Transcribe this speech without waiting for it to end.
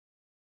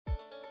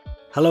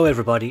Hello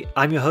everybody,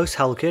 I'm your host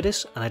Hal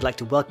Curtis and I'd like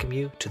to welcome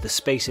you to The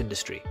Space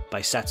Industry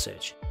by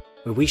satsearch,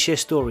 where we share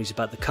stories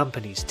about the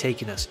companies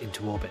taking us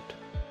into orbit.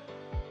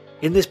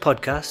 In this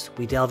podcast,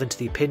 we delve into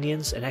the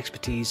opinions and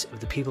expertise of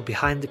the people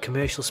behind the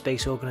commercial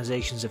space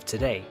organisations of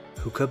today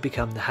who could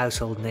become the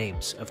household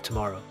names of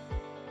tomorrow.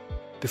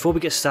 Before we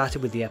get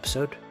started with the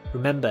episode,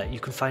 remember you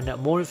can find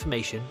out more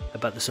information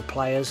about the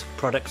suppliers,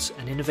 products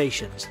and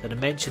innovations that are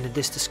mentioned in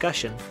this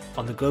discussion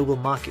on the global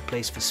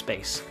marketplace for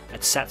space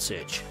at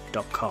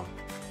satsearch.com.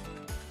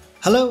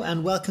 Hello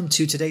and welcome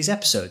to today's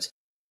episode.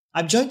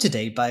 I'm joined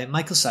today by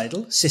Michael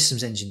Seidl,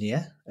 systems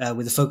engineer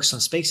with a focus on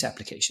space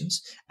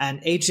applications,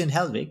 and Adrian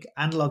Helwig,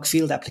 analog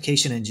field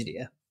application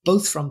engineer,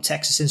 both from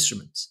Texas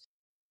Instruments.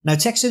 Now,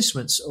 Texas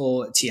Instruments,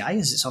 or TI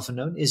as it's often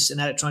known, is an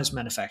electronics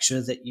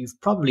manufacturer that you've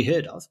probably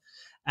heard of.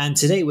 And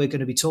today we're going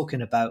to be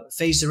talking about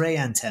phased array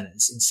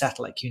antennas in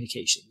satellite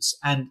communications,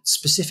 and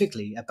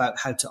specifically about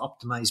how to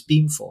optimize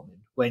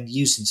beamforming when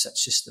using such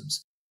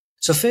systems.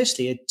 So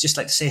firstly, I'd just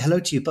like to say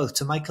hello to you both,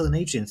 to Michael and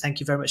Adrian. Thank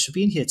you very much for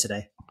being here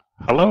today.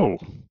 Hello.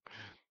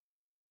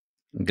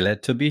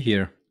 Glad to be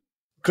here.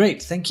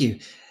 Great, thank you.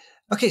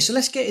 Okay, so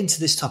let's get into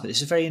this topic.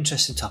 It's a very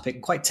interesting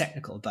topic, quite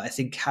technical, but I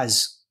think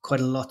has quite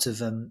a lot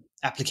of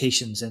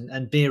applications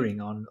and bearing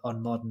on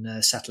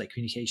modern satellite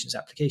communications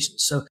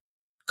applications. So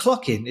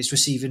clocking is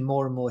receiving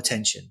more and more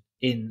attention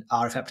in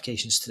RF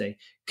applications today.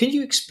 Can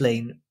you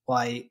explain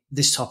why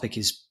this topic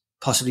is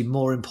possibly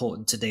more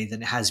important today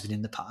than it has been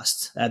in the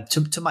past?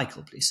 To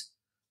Michael, please.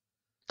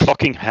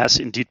 Clocking has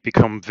indeed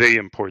become very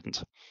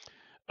important.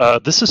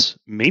 This is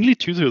mainly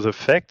due to the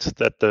fact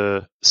that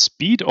the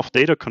speed of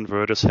data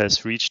converters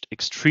has reached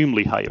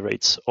extremely high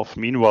rates of,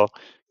 meanwhile,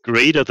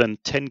 greater than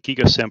 10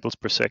 gigasamples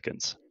per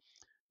second,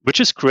 which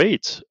is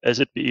great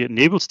as it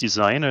enables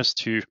designers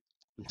to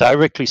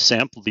directly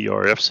sample the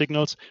RF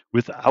signals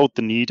without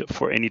the need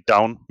for any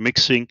down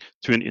mixing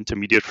to an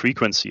intermediate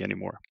frequency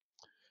anymore.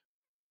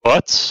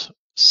 But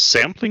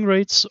sampling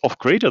rates of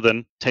greater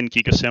than 10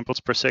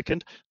 gigasamples per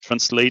second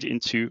translate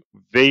into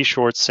very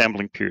short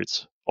sampling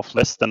periods of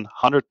less than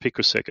 100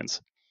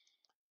 picoseconds.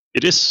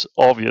 It is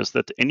obvious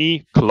that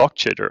any clock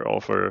jitter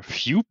of a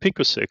few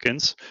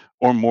picoseconds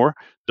or more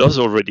does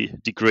already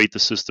degrade the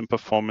system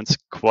performance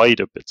quite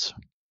a bit.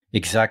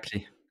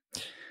 Exactly.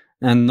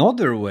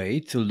 Another way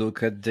to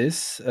look at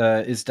this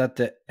is that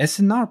the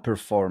SNR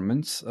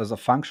performance as a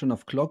function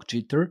of clock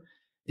jitter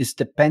is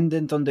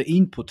dependent on the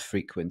input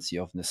frequency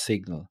of the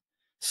signal.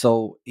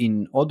 So,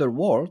 in other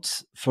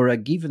words, for a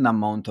given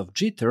amount of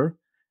jitter,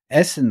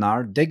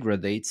 SNR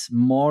degrades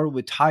more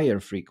with higher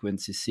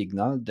frequency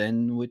signal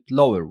than with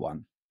lower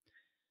one.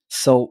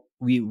 So,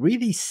 we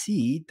really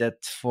see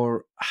that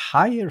for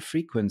higher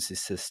frequency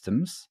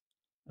systems,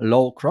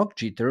 low clock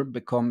jitter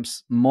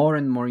becomes more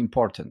and more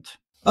important.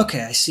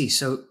 Okay, I see.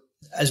 So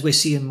as we're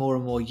seeing more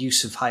and more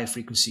use of higher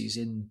frequencies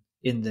in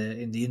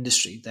the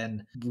industry,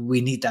 then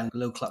we need that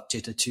low clock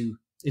jitter to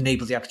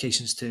enable the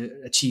applications to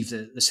achieve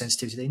the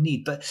sensitivity they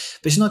need. But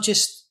it's not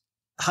just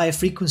higher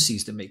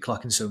frequencies that make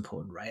clocking so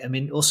important, right? I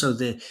mean, also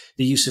the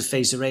use of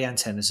phased array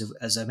antennas,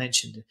 as I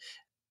mentioned,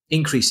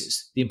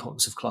 increases the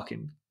importance of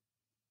clocking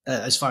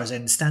as far as I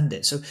understand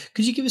it. So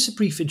could you give us a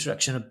brief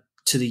introduction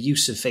to the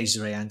use of phased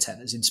array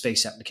antennas in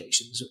space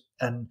applications,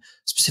 and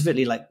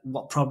specifically like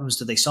what problems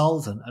do they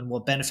solve and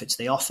what benefits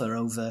they offer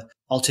over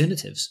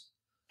alternatives?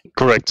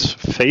 Correct.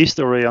 Phased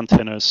array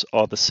antennas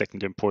are the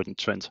second important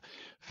trend.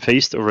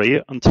 Phased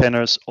array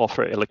antennas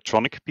offer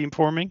electronic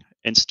beamforming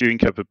and steering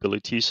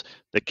capabilities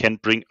that can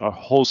bring a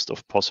host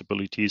of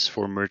possibilities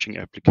for emerging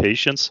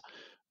applications,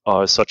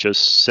 such as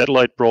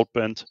satellite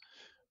broadband,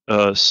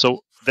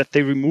 so that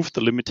they remove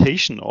the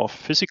limitation of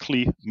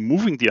physically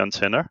moving the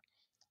antenna,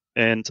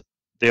 and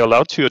they are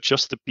allowed to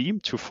adjust the beam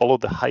to follow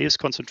the highest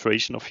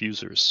concentration of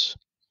users.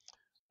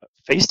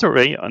 Phased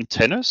array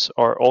antennas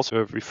are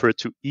also referred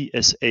to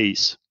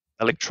ESAs,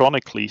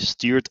 electronically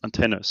steered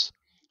antennas.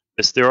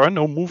 As there are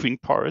no moving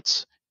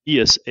parts,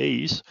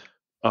 ESAs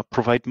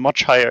provide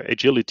much higher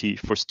agility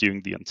for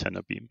steering the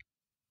antenna beam.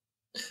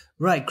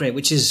 Right, great,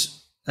 which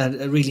is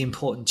a really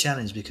important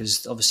challenge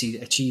because obviously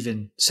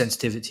achieving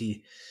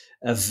sensitivity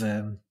of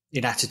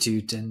in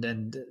attitude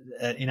and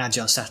in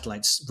agile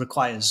satellites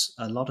requires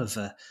a lot of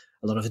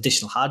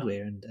additional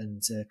hardware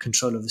and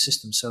control of the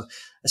system. So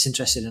that's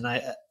interesting. And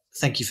I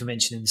thank you for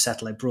mentioning the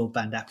satellite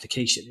broadband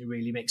application. It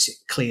really makes it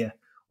clear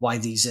why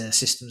these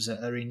systems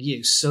are in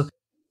use. So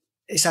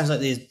it sounds like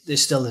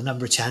there's still a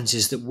number of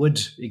challenges that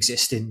would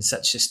exist in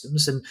such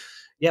systems. And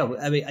yeah,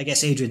 I mean, I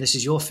guess, Adrian, this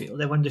is your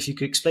field. I wonder if you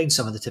could explain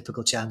some of the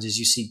typical challenges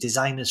you see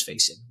designers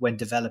facing when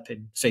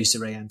developing phased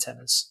array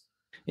antennas.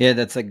 Yeah,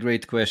 that's a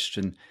great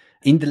question.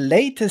 In the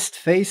latest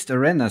phased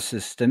array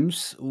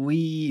systems,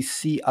 we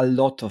see a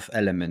lot of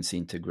elements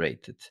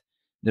integrated.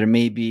 There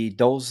may be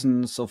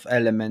dozens of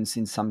elements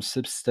in some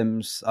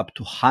systems, up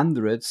to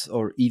hundreds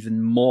or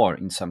even more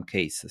in some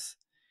cases.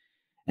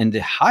 And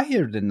the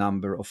higher the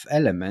number of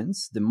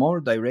elements, the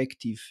more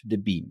directive the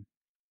beam.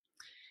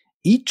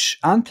 Each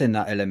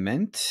antenna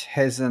element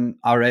has an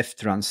RF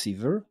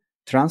transceiver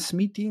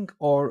transmitting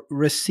or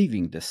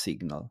receiving the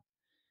signal.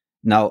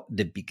 Now,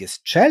 the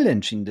biggest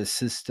challenge in the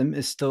system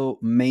is to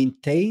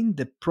maintain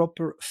the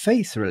proper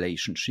phase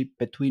relationship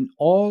between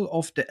all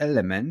of the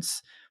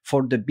elements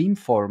for the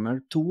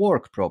beamformer to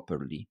work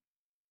properly.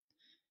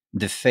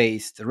 The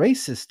phased array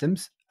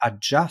systems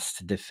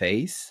adjust the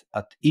phase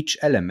at each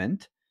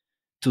element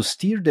to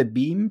steer the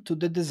beam to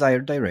the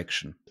desired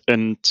direction.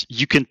 And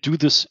you can do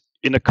this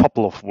in a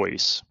couple of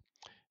ways.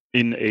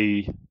 In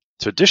a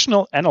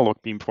traditional analog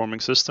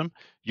beamforming system,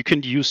 you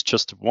can use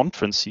just one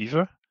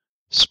transceiver,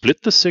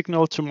 split the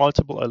signal to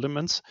multiple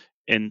elements,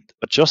 and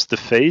adjust the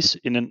phase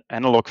in an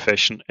analog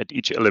fashion at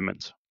each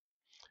element.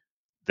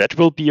 That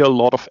will be a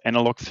lot of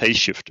analog phase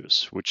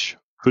shifters, which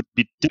could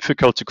be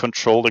difficult to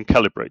control and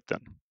calibrate then.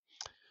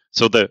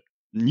 So the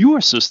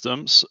newer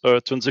systems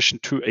transition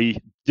to a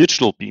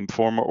digital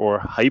beamformer or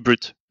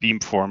hybrid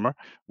beamformer,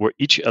 where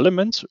each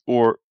element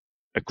or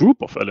a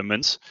group of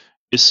elements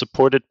is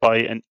supported by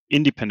an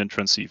independent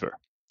transceiver.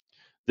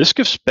 This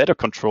gives better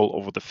control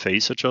over the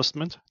phase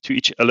adjustment to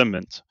each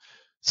element,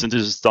 since it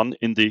is done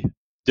in the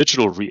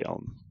digital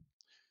realm.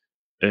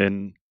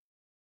 And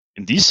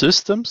in these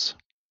systems,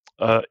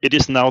 it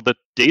is now the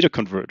data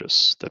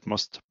converters that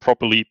must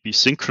properly be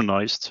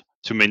synchronized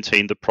to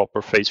maintain the proper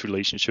phase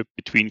relationship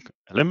between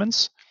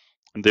elements,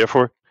 and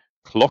therefore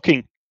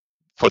clocking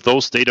for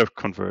those data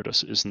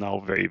converters is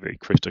now very, very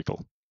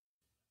critical.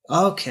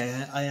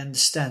 Okay, I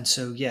understand.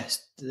 So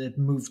yes, the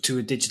move to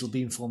a digital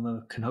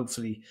beamformer can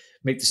hopefully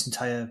make this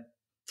entire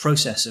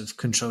process of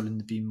controlling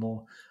the beam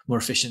more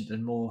efficient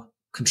and more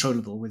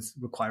controllable, with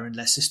requiring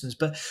less systems.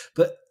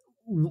 But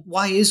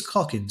why is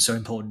clocking so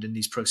important in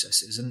these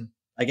processes? And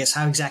I guess,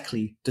 how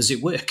exactly does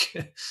it work?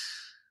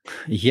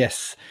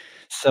 Yes.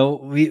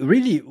 So we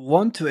really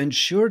want to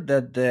ensure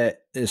that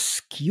the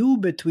skew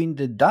between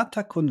the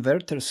data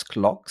converters'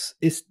 clocks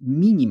is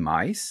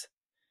minimized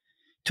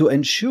to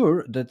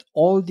ensure that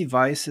all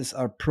devices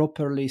are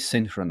properly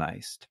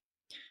synchronized.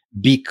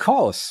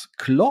 Because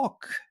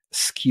clock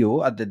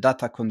skew at the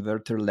data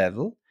converter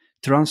level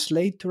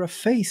translate to a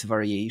phase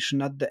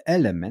variation at the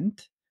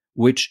element,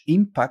 which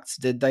impacts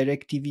the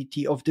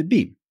directivity of the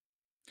beam.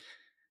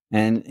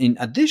 And in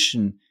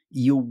addition,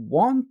 you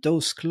want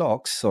those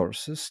clock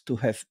sources to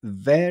have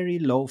very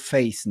low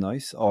phase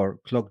noise or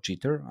clock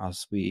jitter,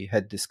 as we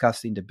had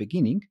discussed in the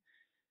beginning.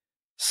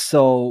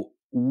 So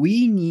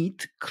we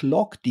need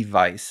clock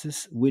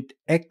devices with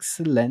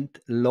excellent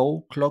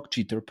low clock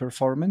jitter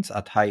performance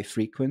at high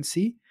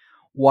frequency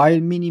while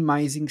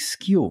minimizing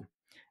skew.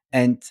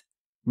 And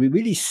we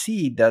really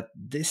see that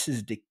this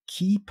is the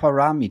key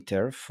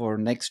parameter for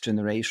next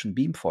generation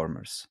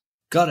beamformers.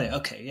 Got it.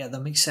 Okay, yeah,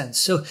 that makes sense.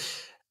 So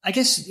I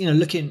guess,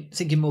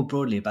 thinking more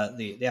broadly about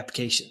the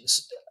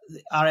applications,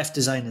 RF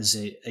designers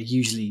are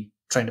usually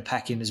trying to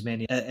pack in as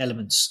many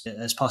elements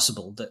as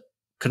possible that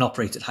can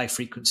operate at high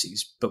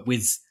frequencies, but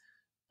with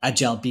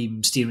agile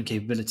beam steering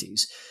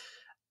capabilities.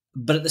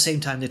 But at the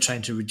same time, they're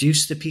trying to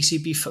reduce the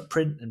PCB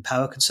footprint and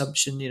power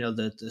consumption.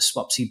 The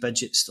SWaP-C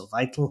budget is still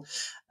vital,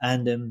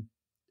 and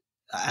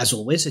as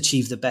always,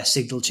 achieve the best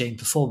signal chain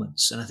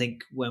performance. And I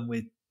think when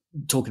we're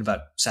talking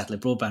about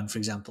satellite broadband, for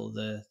example,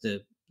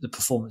 the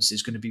performance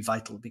is going to be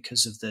vital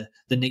because of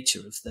the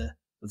nature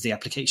of the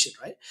application,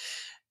 right?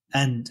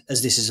 And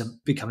as this is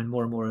becoming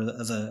more and more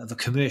of a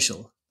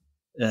commercial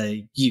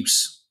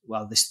use,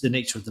 well, the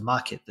nature of the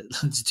market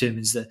that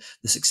determines the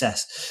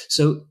success.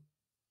 So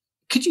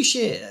could you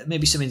share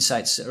maybe some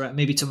insights,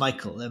 maybe to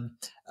Michael,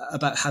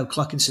 about how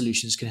clocking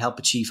solutions can help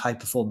achieve high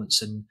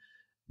performance and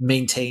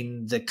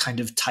maintain the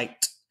kind of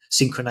tight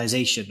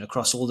synchronization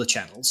across all the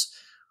channels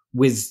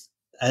with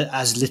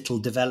as little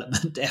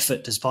development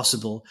effort as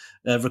possible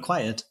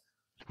required?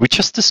 We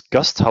just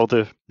discussed how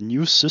the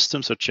new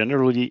systems are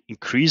generally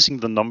increasing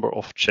the number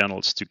of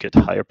channels to get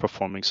higher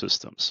performing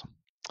systems.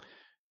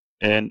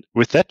 And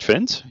with that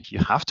trend, you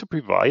have to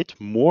provide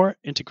more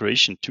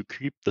integration to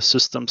keep the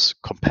systems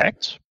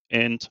compact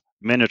and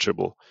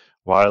manageable,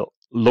 while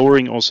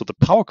lowering also the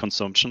power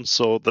consumption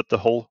so that the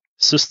whole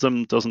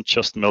system doesn't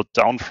just melt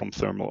down from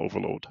thermal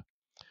overload.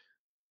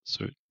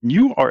 So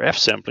new RF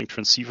sampling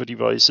transceiver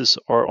devices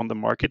are on the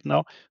market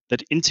now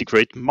that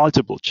integrate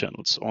multiple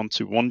channels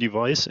onto one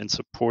device and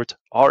support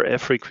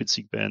RF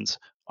frequency bands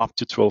up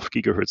to 12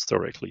 gigahertz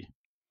directly.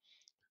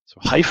 So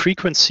high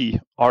frequency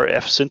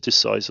RF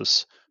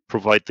synthesizers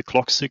provide the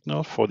clock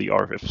signal for the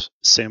RF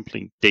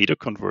sampling data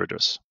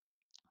converters.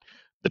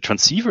 The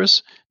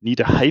transceivers need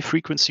a high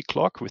frequency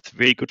clock with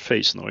very good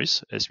phase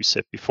noise, as we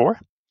said before.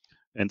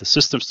 And the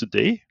systems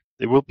today,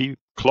 they will be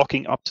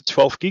clocking up to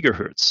 12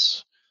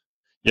 gigahertz.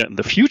 Yeah, and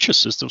the future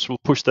systems will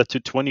push that to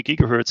 20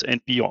 gigahertz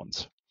and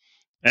beyond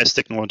as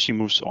technology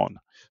moves on.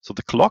 So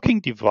the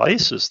clocking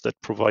devices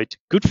that provide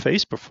good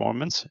phase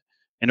performance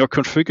and are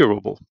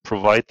configurable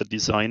provide the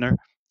designer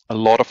a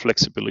lot of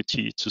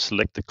flexibility to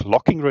select the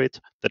clocking rate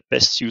that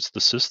best suits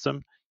the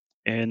system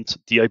and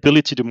the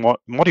ability to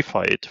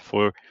modify it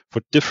for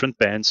different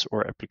bands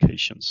or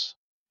applications.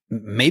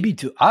 Maybe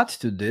to add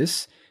to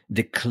this,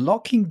 the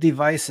clocking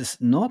devices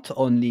not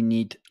only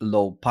need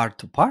low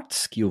part-to-part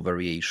skew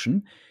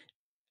variation,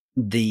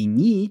 they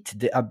need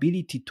the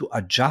ability to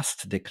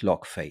adjust the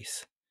clock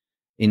phase.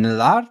 In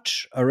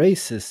large array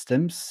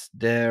systems,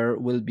 there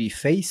will be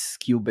phase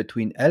skew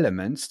between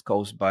elements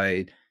caused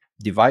by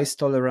device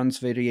tolerance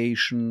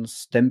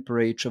variations,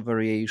 temperature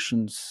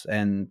variations,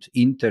 and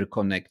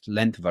interconnect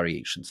length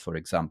variations, for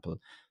example.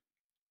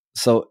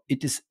 So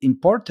it is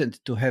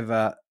important to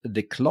have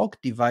the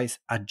clock device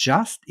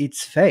adjust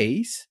its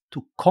phase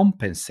to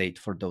compensate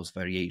for those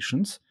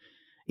variations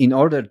in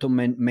order to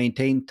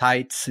maintain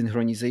tight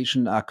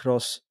synchronization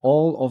across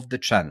all of the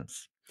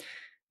channels.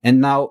 And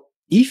now,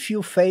 if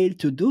you fail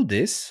to do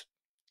this,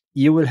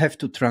 you will have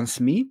to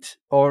transmit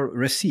or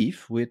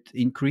receive with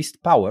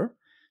increased power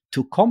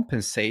to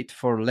compensate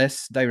for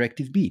less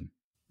directive beam.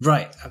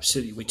 Right,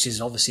 absolutely, which is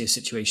obviously a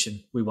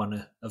situation we want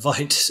to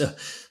avoid. So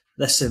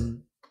that's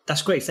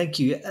great. Thank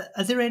you.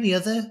 Are there any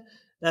other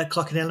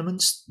clocking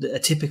elements that are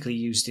typically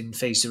used in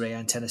phased array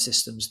antenna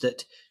systems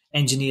that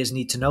engineers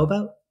need to know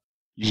about?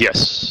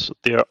 Yes,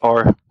 there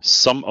are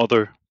some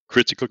other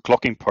critical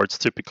clocking parts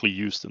typically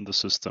used in the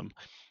system.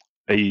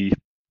 A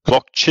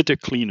clock jitter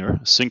cleaner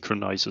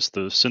synchronizes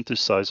the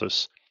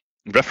synthesizer's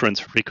reference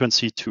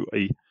frequency to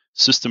a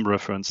system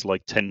reference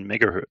like 10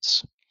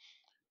 megahertz.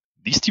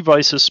 These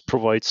devices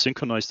provide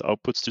synchronized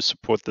outputs to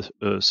support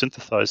the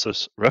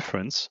synthesizer's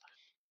reference,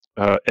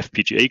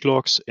 FPGA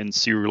clocks, and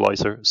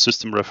serializer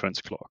system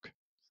reference clock.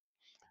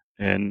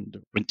 And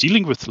when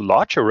dealing with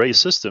large array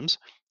systems,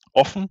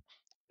 often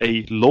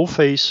a low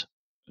phase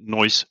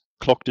noise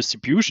clock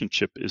distribution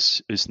chip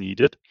is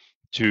needed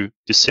to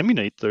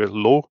disseminate the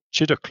low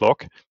jitter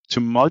clock to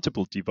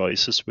multiple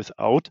devices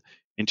without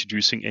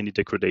introducing any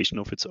degradation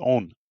of its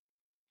own.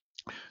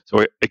 So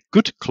a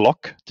good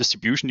clock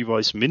distribution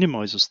device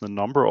minimizes the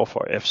number of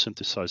RF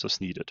synthesizers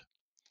needed.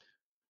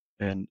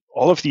 And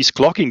all of these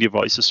clocking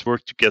devices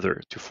work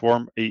together to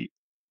form a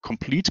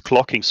complete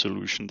clocking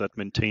solution that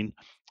maintain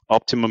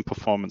optimum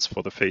performance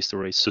for the phased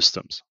array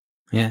systems.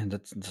 Yeah,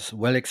 that's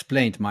well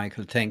explained,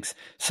 Michael. Thanks.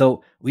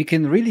 So we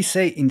can really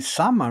say, in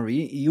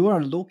summary, you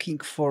are looking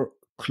for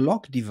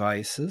clock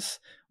devices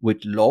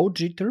with low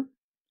jitter,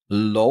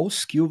 low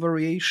skew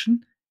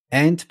variation,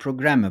 and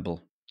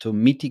programmable to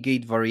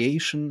mitigate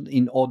variation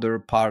in other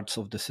parts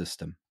of the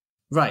system.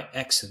 Right,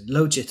 excellent.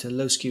 Low jitter,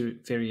 low skew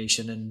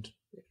variation, and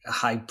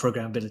high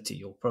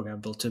programmability, or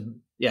programmable to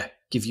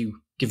give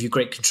you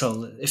great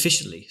control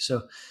efficiently.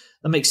 So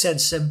that makes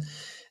sense.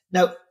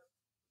 Now,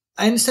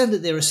 I understand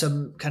that there are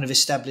some kind of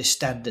established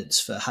standards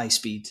for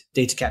high-speed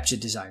data capture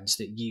designs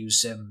that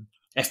use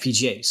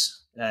FPGAs,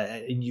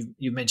 and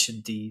you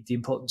mentioned the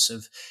importance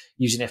of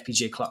using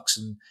FPGA clocks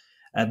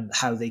and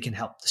how they can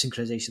help the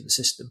synchronization of the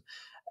system.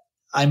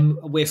 I'm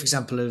aware, for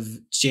example, of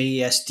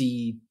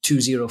JSD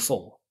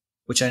 204,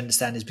 which I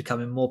understand is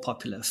becoming more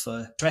popular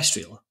for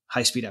terrestrial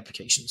high-speed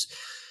applications.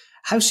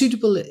 How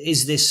suitable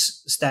is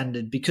this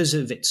standard because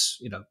of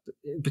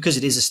because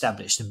it is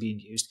established and being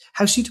used?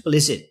 How suitable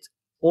is it,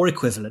 or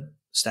equivalent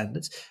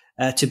standards,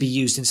 to be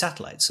used in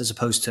satellites as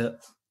opposed to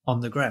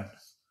on the ground?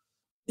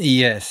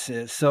 Yes.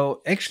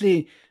 So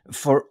actually,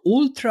 for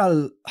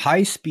ultra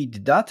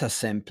high-speed data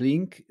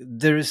sampling,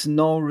 there is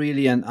no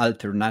really an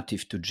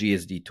alternative to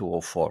GSD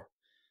 204.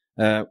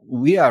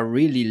 We are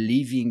really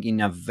living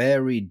in a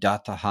very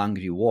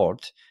data-hungry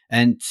world,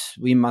 and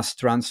we must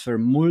transfer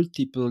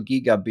multiple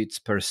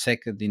gigabits per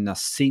second in a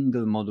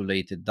single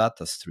modulated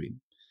data stream.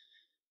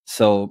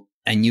 So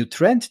a new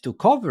trend to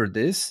cover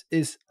this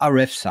is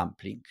RF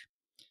sampling.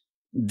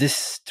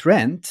 This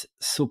trend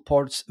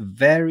supports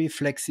very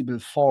flexible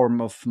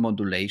form of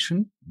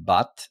modulation,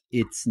 but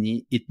it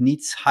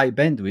needs high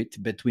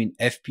bandwidth between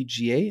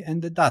FPGA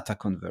and the data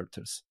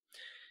converters.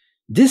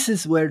 This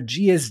is where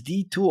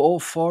GSD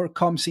 204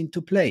 comes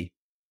into play.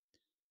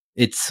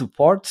 It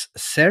supports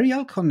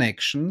serial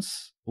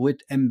connections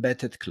with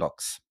embedded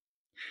clocks.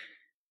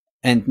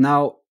 And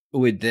now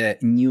with the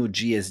new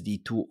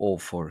GSD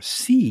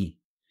 204C,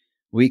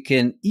 we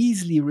can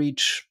easily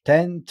reach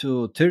 10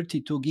 to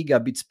 32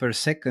 gigabits per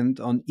second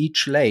on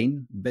each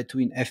lane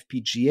between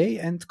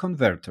FPGA and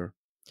converter.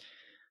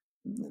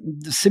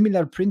 The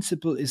similar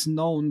principle is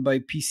known by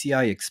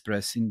PCI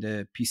Express in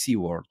the PC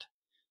world.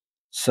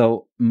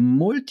 So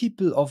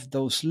multiple of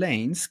those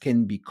lanes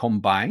can be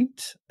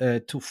combined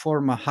to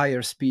form a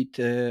higher speed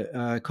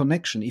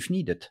connection if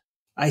needed.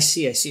 I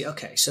see.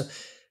 Okay, so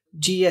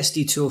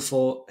GSD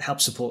 204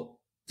 helps support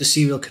the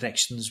serial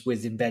connections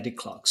with embedded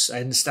clocks. I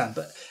understand,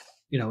 but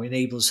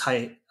enables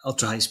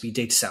ultra high speed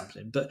data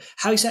sampling. But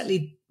how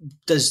exactly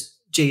does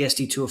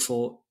GSD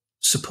 204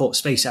 support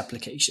space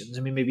applications?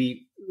 I mean,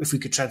 maybe if we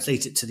could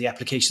translate it to the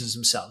applications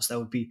themselves, that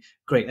would be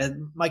great.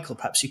 Michael,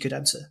 perhaps you could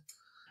answer.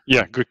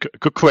 Yeah,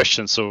 good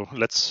question. So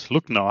let's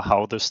look now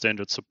how the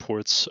standard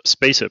supports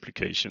space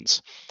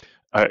applications.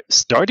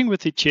 Starting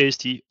with the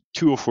GSD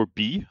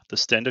 204B, the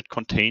standard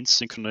contains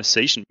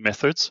synchronization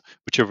methods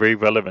which are very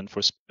relevant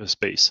for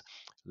space.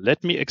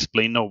 Let me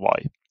explain now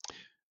why.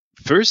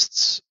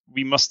 First,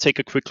 we must take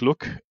a quick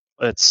look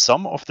at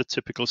some of the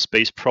typical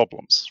space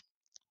problems.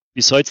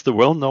 Besides the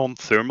well-known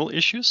thermal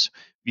issues,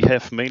 we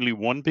have mainly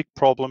one big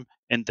problem,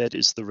 and that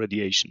is the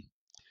radiation.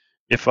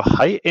 If a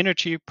high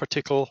energy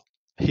particle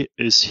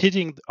is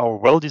hitting our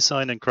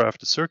well-designed and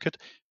crafted circuit,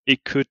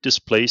 it could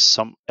displace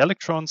some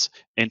electrons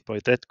and by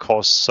that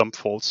cause some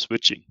fault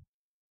switching.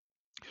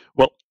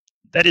 Well,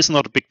 that is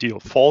not a big deal.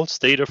 False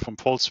data from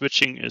fault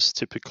switching is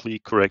typically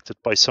corrected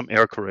by some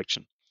error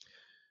correction.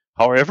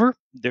 However,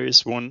 there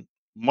is one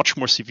much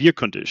more severe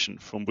condition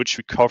from which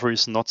recovery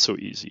is not so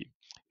easy.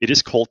 It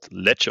is called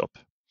latch up.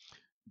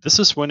 This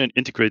is when an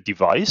integrated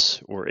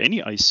device or any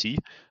IC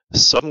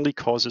suddenly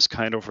causes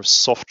kind of a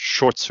soft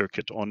short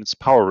circuit on its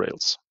power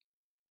rails.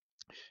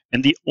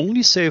 And the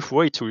only safe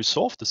way to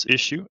resolve this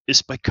issue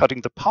is by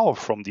cutting the power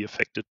from the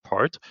affected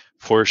part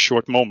for a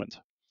short moment.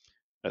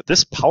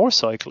 This power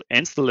cycle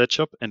ends the latch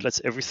up and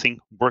lets everything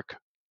work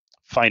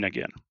fine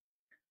again.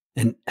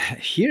 And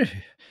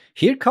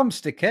here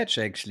comes the catch,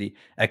 actually.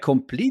 A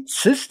complete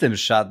system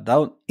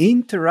shutdown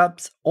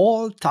interrupts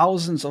all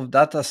thousands of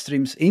data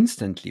streams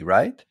instantly,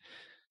 right?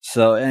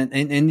 So, and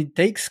it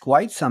takes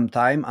quite some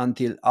time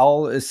until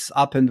all is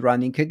up and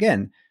running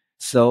again.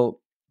 So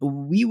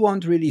we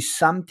want really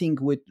something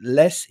with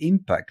less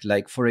impact,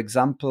 like, for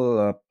example,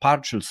 a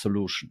partial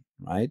solution,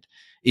 right?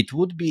 It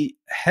would be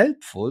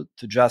helpful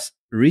to just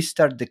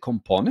restart the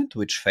component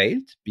which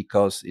failed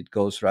because it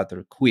goes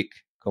rather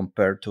quick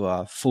compared to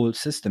a full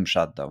system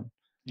shutdown.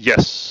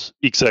 Yes,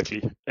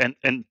 exactly.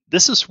 And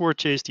this is where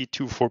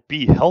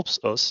JSD24B helps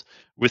us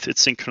with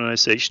its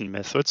synchronization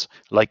methods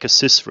like a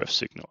sysref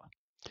signal.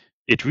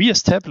 It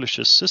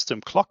reestablishes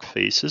system clock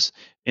phases,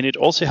 and it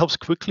also helps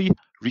quickly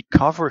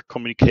recover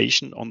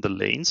communication on the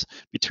lanes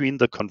between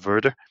the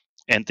converter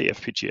and the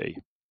FPGA.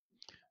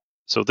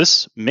 So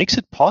this makes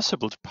it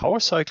possible to power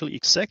cycle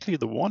exactly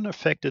the one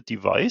affected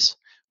device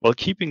while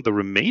keeping the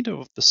remainder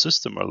of the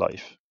system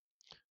alive.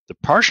 The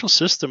partial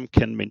system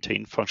can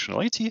maintain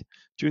functionality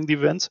during the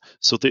event,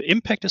 so the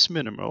impact is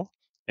minimal,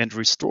 and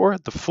restore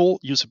the full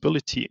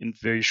usability in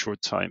very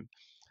short time.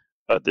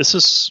 This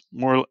is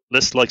more or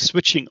less like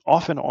switching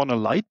off and on a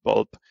light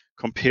bulb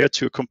compared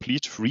to a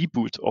complete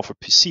reboot of a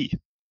PC.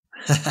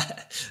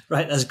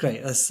 Right, that's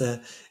great.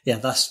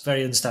 That's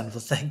very understandable.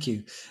 Thank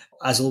you.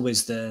 As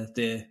always,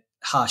 the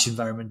harsh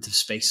environment of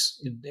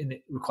space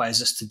it requires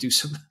us to do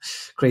some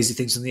crazy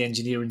things on the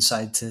engineering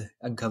side to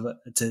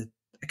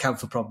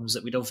account for problems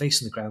that we don't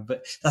face on the ground.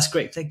 But that's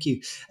great. Thank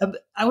you.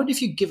 I wonder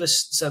if you give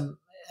us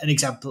an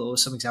example or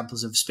some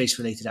examples of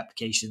space-related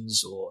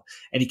applications or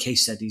any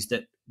case studies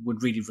that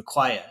would really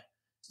require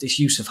this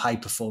use of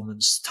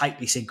high-performance,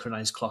 tightly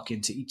synchronized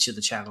clocking to each of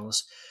the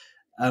channels,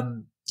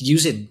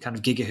 using kind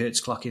of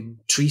gigahertz-clocking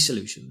tree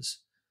solutions.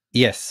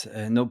 Yes,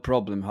 no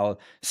problem, Hal.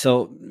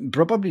 So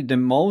probably the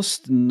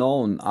most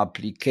known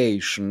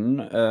application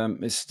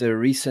is the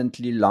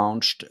recently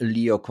launched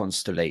LEO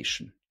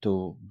constellation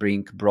to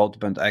bring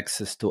broadband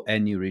access to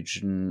any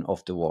region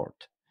of the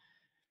world.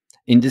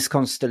 In these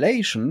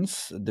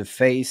constellations, the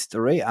phased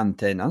array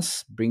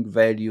antennas bring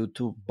value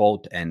to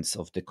both ends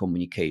of the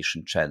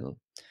communication channel,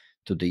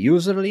 to the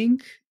user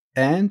link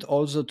and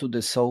also to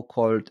the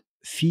so-called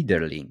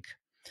feeder link,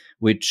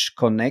 which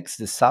connects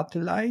the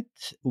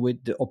satellite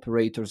with the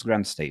operator's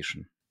ground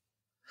station.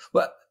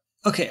 Well,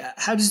 okay,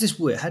 how does this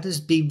work? How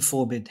does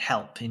beamforming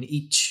help in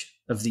each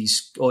of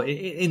these, or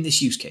in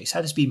this use case?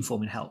 How does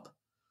beamforming help?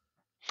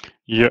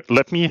 Yeah,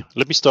 let me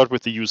start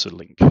with the user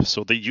link.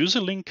 So the user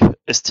link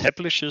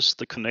establishes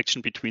the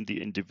connection between the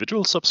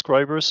individual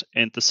subscribers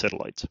and the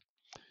satellite.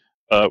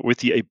 With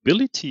the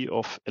ability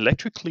of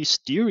electrically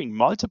steering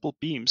multiple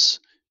beams,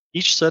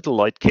 each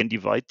satellite can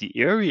divide the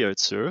area it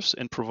serves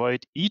and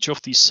provide each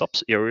of these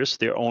sub-areas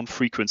their own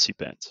frequency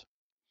band.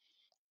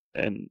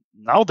 And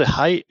now the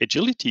high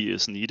agility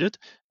is needed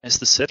as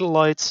the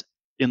satellites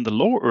in the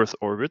low Earth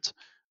orbit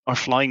are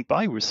flying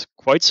by with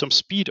quite some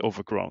speed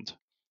over ground.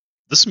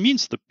 This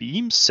means the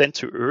beams sent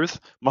to Earth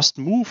must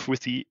move with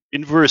the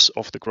inverse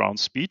of the ground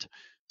speed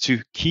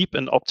to keep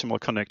an optimal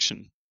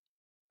connection.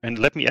 And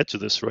let me add to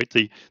this, right?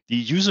 The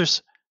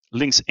user's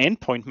link's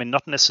endpoint may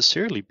not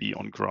necessarily be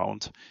on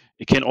ground.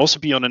 It can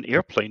also be on an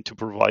airplane to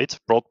provide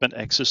broadband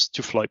access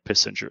to flight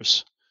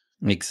passengers.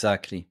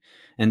 Exactly.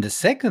 And the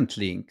second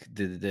link,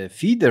 the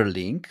feeder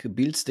link,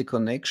 builds the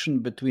connection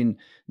between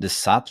the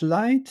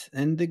satellite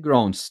and the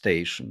ground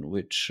station,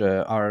 which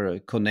are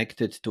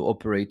connected to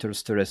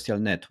operator's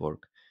terrestrial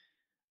network.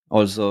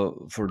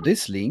 Also, for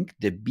this link,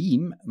 the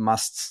beam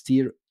must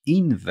steer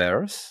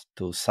inverse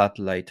to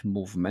satellite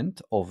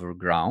movement over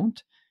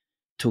ground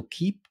to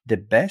keep the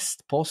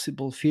best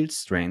possible field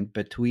strength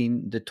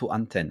between the two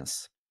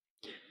antennas.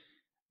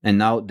 And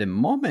now, the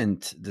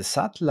moment the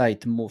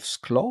satellite moves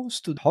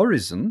close to the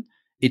horizon,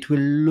 it will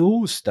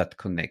lose that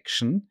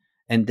connection,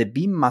 and the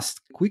beam must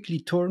quickly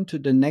turn to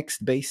the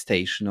next base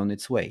station on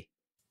its way.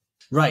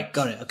 Right,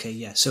 got it. Okay,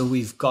 yeah. So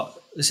we've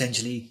got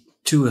essentially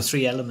 2 or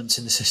 3 elements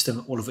in the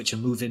system, all of which are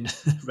moving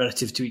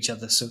relative to each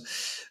other. So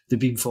the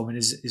beamforming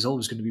is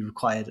always going to be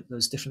required at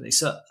those differently.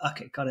 So,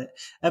 okay, got it.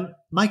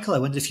 Michael, I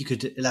wonder if you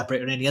could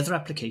elaborate on any other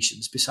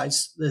applications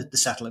besides the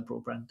satellite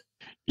broadband.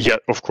 Yeah,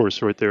 of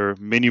course, right. There are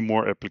many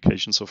more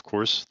applications, of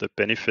course, that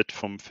benefit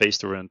from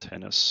phased array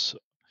antennas.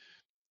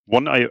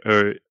 One I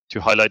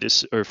to highlight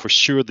is for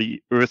sure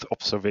the Earth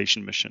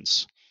observation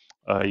missions.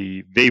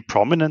 A very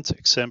prominent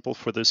example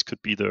for this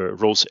could be the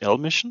ROSE-L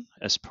mission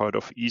as part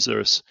of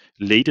ESA's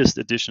latest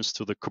additions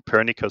to the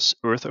Copernicus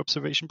Earth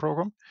observation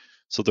program.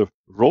 So the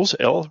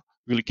ROSE-L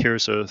really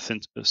carries a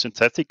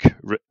synthetic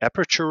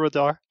aperture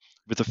radar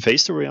with a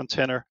phased array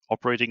antenna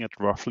operating at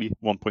roughly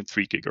 1.3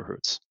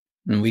 gigahertz.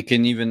 And we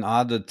can even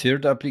add a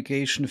third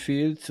application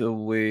field,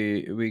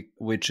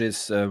 which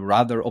is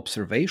rather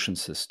observation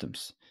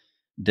systems.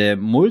 The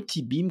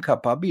multi-beam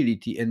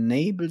capability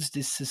enables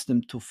this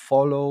system to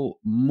follow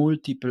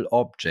multiple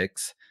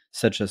objects,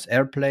 such as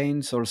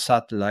airplanes or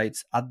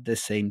satellites, at the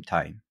same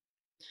time.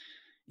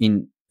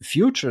 In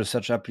future,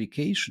 such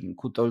application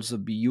could also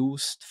be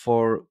used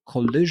for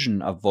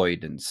collision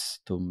avoidance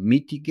to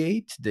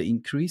mitigate the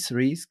increased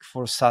risk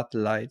for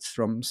satellites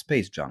from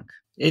space junk.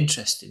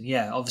 Interesting.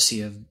 Yeah,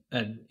 obviously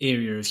an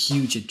area of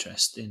huge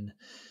interest in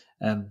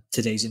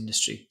today's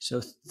industry.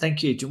 So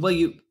thank you, Adrian.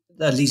 Well,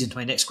 that leads into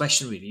my next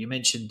question, really. You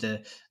mentioned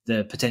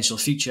the potential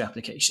future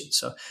applications.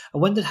 So I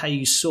wondered how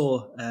you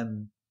saw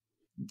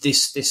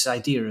this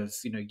idea of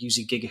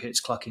using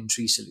gigahertz-clocking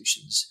tree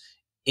solutions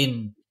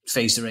in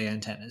phased array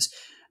antennas,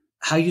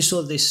 how you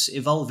saw this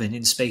evolving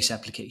in space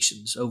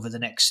applications over the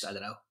next, I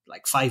don't know,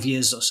 like 5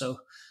 years or so.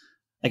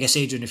 I guess,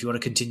 Adrian, if you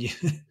want to continue.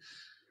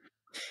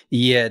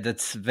 Yeah,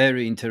 that's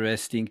very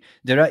interesting.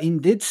 There are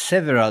indeed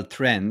several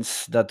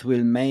trends that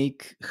will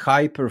make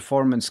high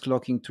performance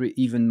clocking tree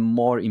even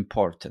more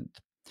important.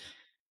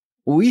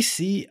 We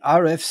see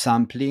RF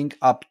sampling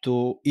up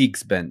to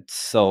X band,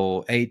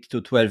 so 8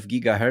 to 12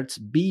 gigahertz,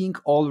 being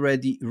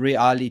already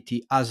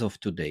reality as of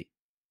today.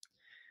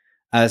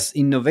 As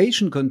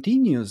innovation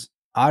continues,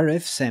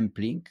 RF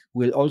sampling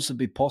will also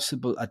be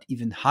possible at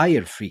even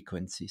higher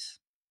frequencies.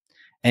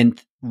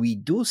 And we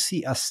do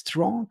see a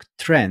strong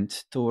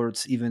trend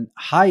towards even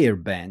higher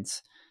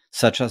bands,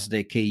 such as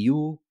the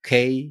Ku,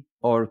 K,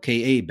 or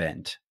Ka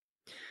band.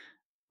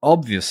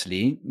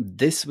 Obviously,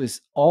 this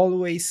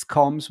always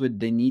comes with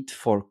the need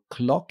for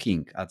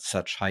clocking at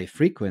such high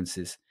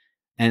frequencies.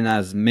 And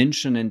as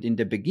mentioned in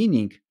the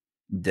beginning,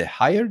 the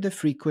higher the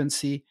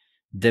frequency,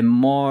 the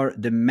more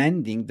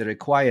demanding the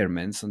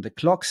requirements on the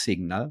clock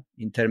signal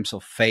in terms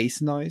of phase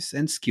noise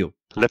and skew.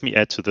 Let me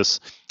add to this.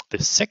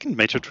 The second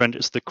major trend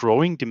is the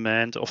growing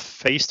demand of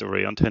phased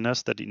array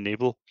antennas that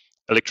enable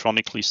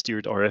electronically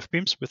steered RF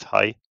beams with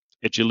high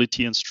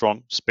agility and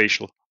strong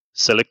spatial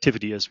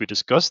selectivity, as we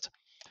discussed.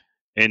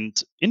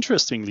 And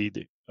interestingly,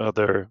 the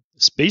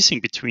spacing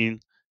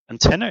between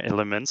antenna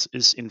elements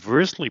is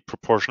inversely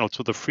proportional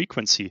to the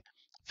frequency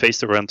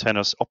phased array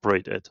antennas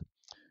operate at.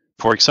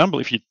 For example,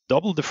 if you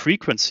double the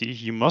frequency,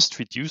 you must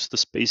reduce the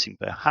spacing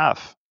by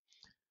half.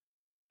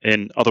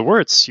 In other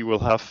words, you will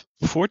have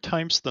 4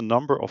 times the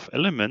number of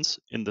elements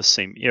in the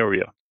same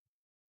area.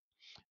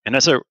 And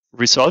as a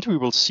result, we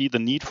will see the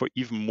need for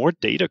even more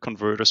data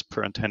converters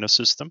per antenna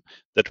system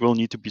that will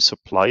need to be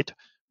supplied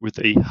with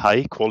a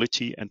high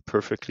quality and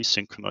perfectly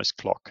synchronized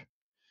clock.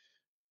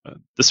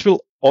 This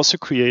will also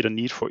create a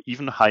need for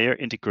even higher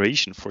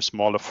integration for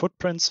smaller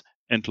footprints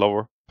and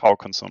lower power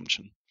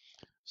consumption.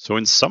 So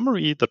in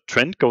summary, the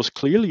trend goes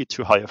clearly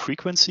to higher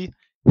frequency,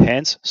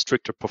 hence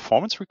stricter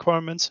performance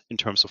requirements in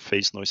terms of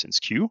phase noise and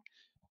skew,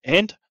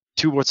 and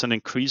towards an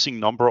increasing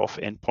number of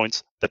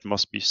endpoints that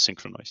must be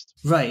synchronized.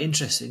 Right,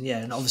 interesting. Yeah,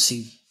 and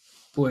obviously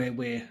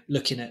we're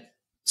looking at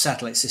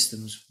satellite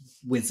systems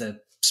with a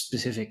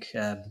specific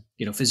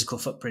physical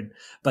footprint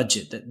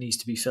budget that needs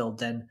to be filled.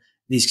 Then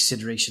these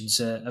considerations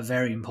are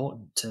very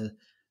important to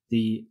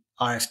the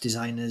RF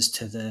designers,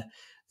 to the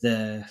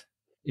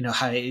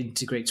how it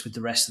integrates with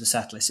the rest of the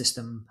satellite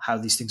system, how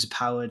these things are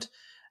powered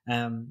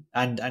and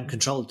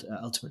controlled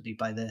ultimately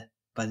by the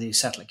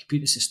satellite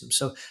computer system.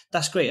 So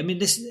that's great. I mean,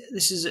 this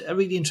is a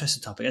really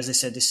interesting topic. As I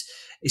said, this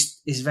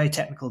is very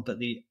technical, but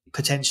the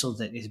potential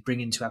that it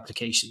bring into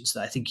applications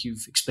that I think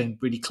you've explained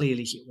really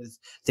clearly here with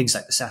things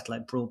like the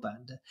satellite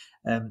broadband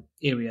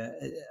area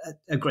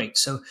are great.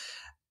 So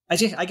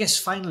I guess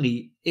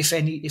finally,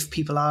 if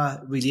people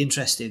are really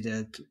interested,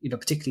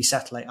 particularly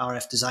satellite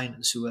RF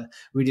designers who are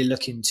really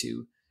looking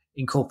to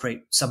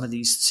incorporate some of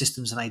these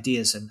systems and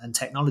ideas and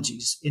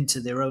technologies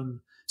into their own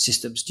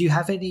systems, do you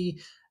have any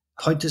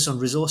pointers on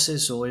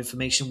resources or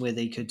information where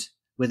they could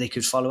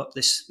follow up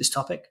this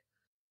topic?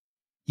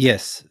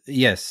 Yes.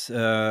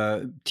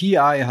 TI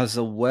has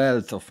a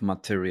wealth of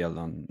material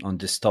on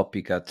this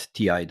topic at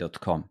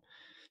ti.com.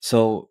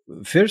 So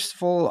first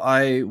of all,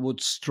 I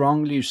would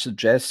strongly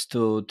suggest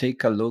to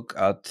take a look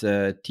at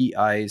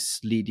TI's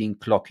leading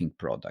clocking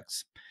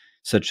products,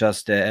 such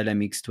as the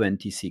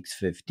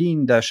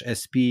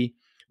LMX2615-SP,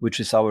 which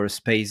is our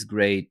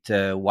space-grade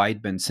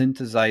wideband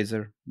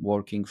synthesizer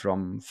working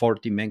from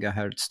 40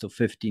 megahertz to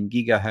 15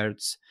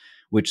 gigahertz,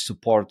 which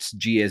supports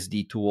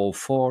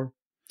GSD204,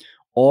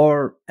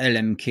 or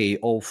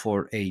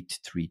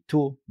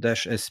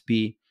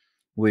LMK04832-SP,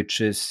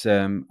 which is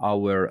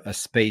our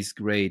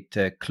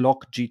space-grade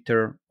clock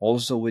jitter,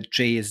 also with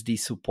JSD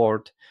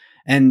support,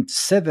 and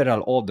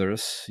several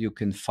others you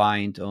can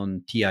find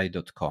on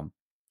ti.com.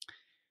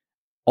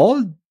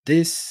 All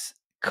these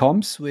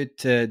comes with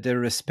their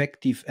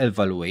respective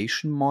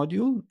evaluation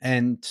module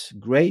and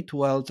great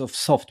wealth of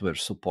software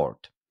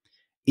support,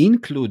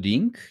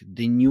 including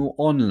the new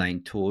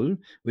online tool,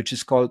 which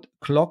is called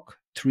Clock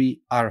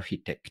Tree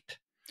Architect.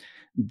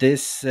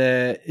 This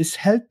is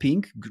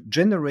helping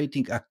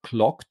generating a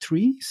clock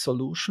tree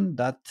solution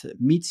that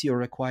meets your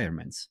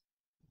requirements.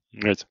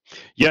 Right.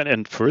 Yeah,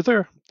 and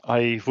further,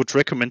 I would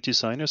recommend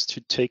designers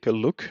to take a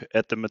look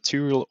at the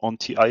material on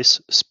TI's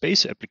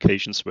space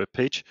applications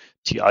webpage,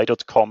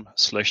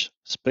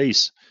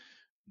 ti.com/space.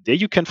 There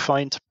you can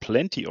find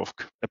plenty of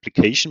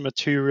application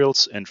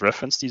materials and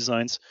reference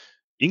designs,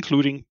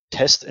 including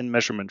test and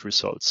measurement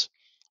results.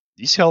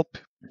 These help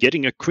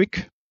getting a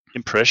quick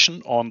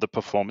impression on the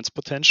performance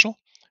potential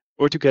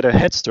or to get a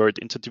head start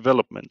into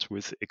development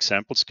with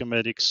example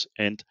schematics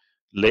and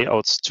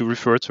layouts to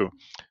refer to.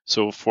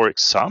 So for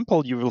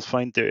example, you will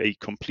find there a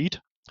complete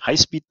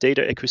high-speed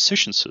data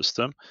acquisition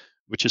system,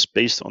 which is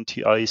based on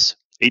TI's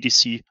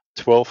ADC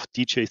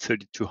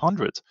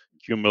 12DJ3200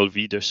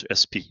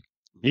 QMLV-SP.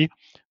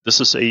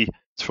 This is a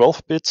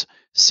 12-bit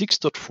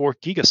 6.4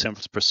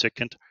 gigasamples per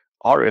second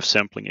RF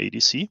sampling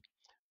ADC,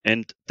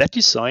 and that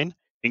design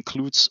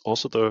includes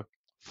also the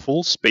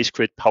full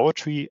space-grade power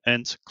tree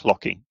and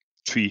clocking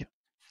tree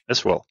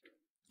as well.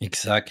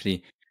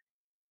 Exactly.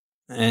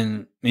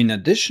 And in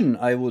addition,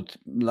 I would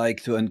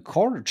like to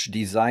encourage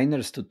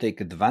designers to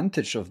take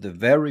advantage of the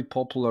very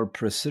popular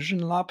Precision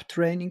Lab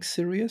training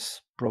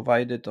series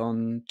provided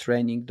on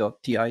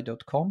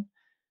training.ti.com.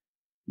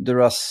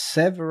 There are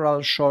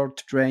several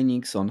short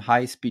trainings on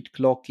high-speed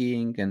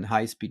clocking and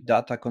high-speed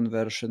data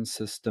conversion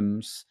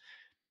systems.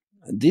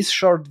 These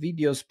short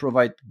videos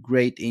provide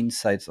great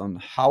insights on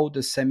how the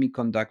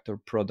semiconductor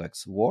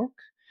products work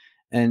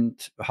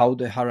and how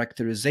the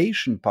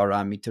characterization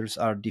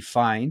parameters are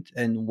defined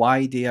and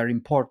why they are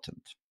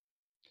important.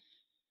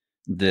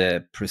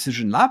 The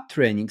Precision Lab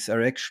trainings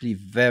are actually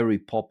very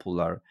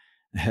popular.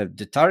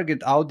 The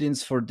target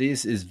audience for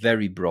this is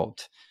very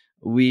broad.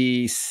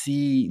 We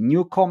see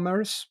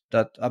newcomers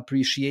that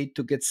appreciate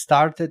to get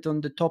started on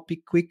the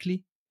topic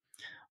quickly,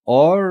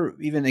 or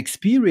even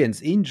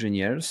experienced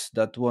engineers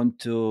that want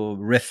to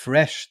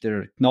refresh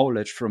their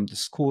knowledge from the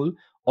school,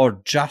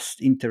 or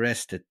just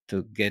interested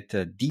to get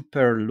a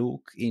deeper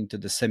look into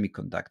the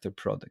semiconductor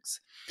products.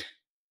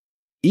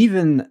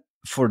 Even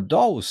for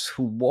those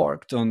who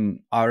worked on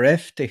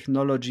RF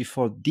technology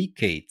for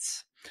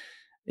decades,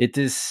 it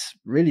is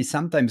really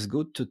sometimes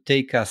good to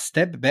take a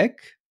step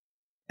back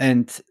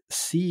and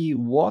see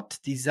what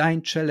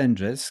design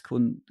challenges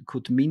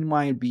could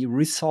meanwhile be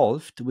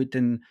resolved with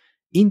an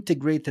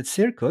integrated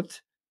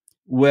circuit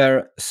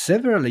where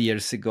several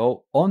years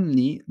ago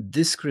only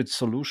discrete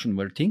solutions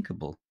were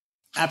thinkable.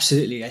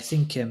 Absolutely. I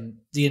think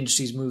the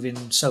industry is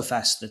moving so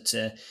fast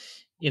that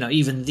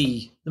even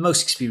the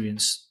most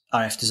experienced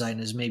RF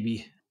designers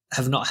maybe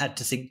have not had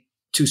to think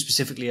too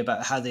specifically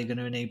about how they're going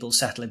to enable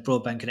satellite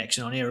broadband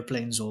connection on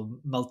airplanes or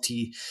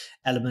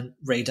multi-element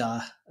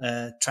radar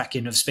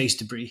tracking of space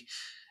debris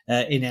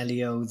in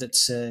LEO.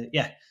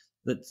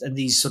 And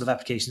these sort of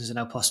applications are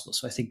now possible.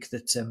 So I think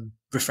that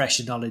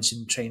refreshing knowledge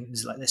and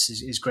trainings like this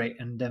is great.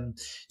 And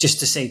just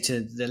to say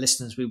to the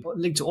listeners, we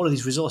link to all of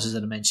these resources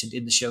that I mentioned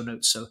in the show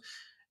notes. So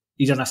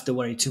you don't have to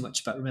worry too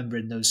much about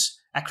remembering those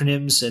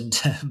acronyms, and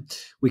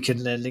we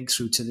can link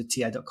through to the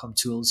ti.com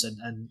tools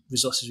and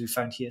resources we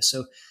found here.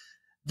 So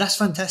that's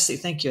fantastic.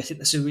 Thank you. I think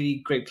that's a really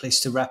great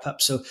place to wrap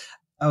up. So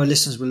our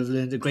listeners will have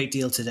learned a great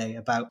deal today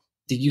about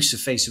the use of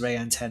phased array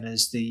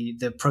antennas, the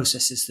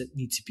processes that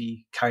need to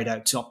be carried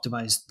out to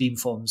optimize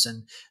beamforms,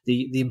 and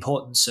the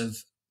importance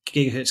of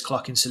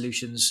gigahertz-clocking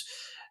solutions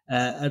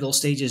at all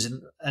stages.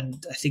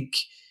 And I think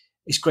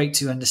it's great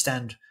to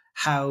understand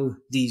how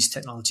these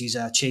technologies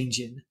are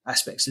changing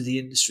aspects of the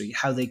industry,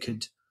 how they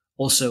could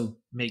also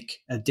make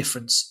a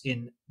difference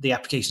in the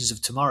applications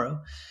of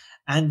tomorrow,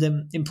 and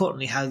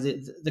importantly, how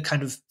the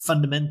kind of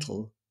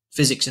fundamental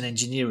physics and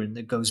engineering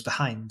that goes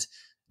behind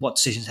what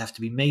decisions have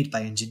to be made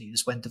by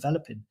engineers when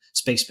developing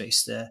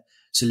space-based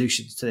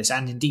solutions to this.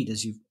 And indeed,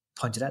 as you've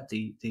pointed out,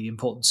 the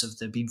importance of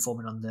the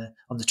beamforming on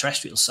the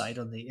terrestrial side,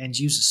 on the end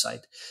user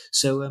side.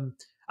 So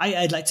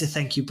I'd like to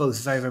thank you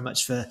both very, very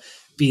much for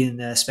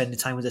spending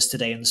time with us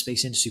today on the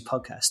Space Industry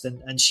Podcast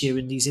and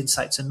sharing these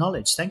insights and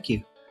knowledge. Thank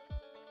you.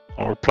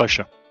 Our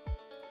pleasure.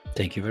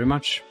 Thank you very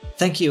much.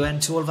 Thank you.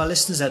 And to all of our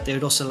listeners out there,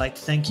 I'd also like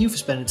to thank you for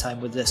spending time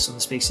with us on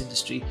the Space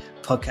Industry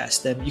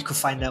Podcast. You can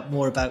find out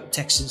more about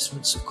Texas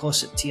Instruments, of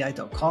course, at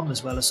ti.com,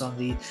 as well as on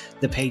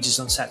the pages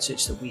on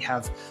satsearch that we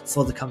have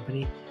for the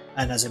company.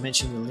 And as I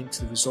mentioned, we'll link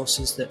to the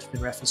resources that have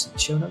been referenced in the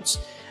show notes.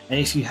 And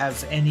if you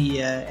have any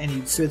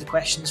further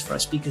questions for our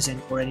speakers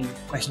or any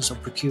questions on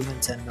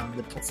procurement and on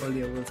the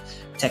portfolio of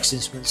Texas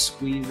Instruments,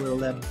 we will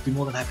be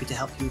more than happy to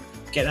help you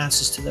get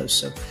answers to those.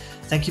 So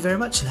thank you very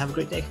much and have a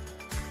great day.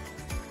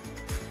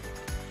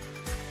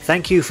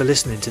 Thank you for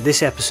listening to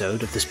this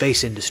episode of The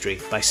Space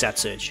Industry by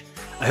satsearch.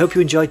 I hope you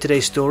enjoyed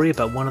today's story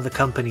about one of the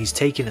companies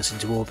taking us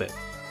into orbit.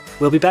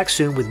 We'll be back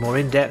soon with more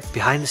in-depth,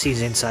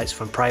 behind-the-scenes insights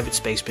from private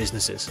space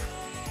businesses.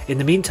 In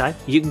the meantime,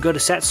 you can go to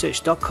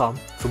satsearch.com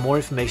for more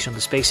information on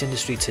the space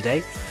industry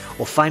today,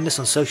 or find us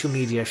on social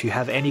media if you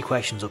have any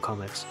questions or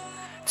comments.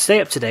 To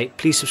stay up to date,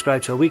 please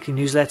subscribe to our weekly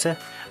newsletter,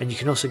 and you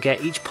can also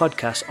get each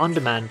podcast on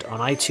demand on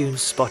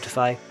iTunes,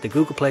 Spotify, the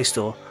Google Play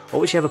Store, or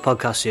whichever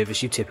podcast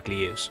service you typically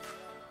use.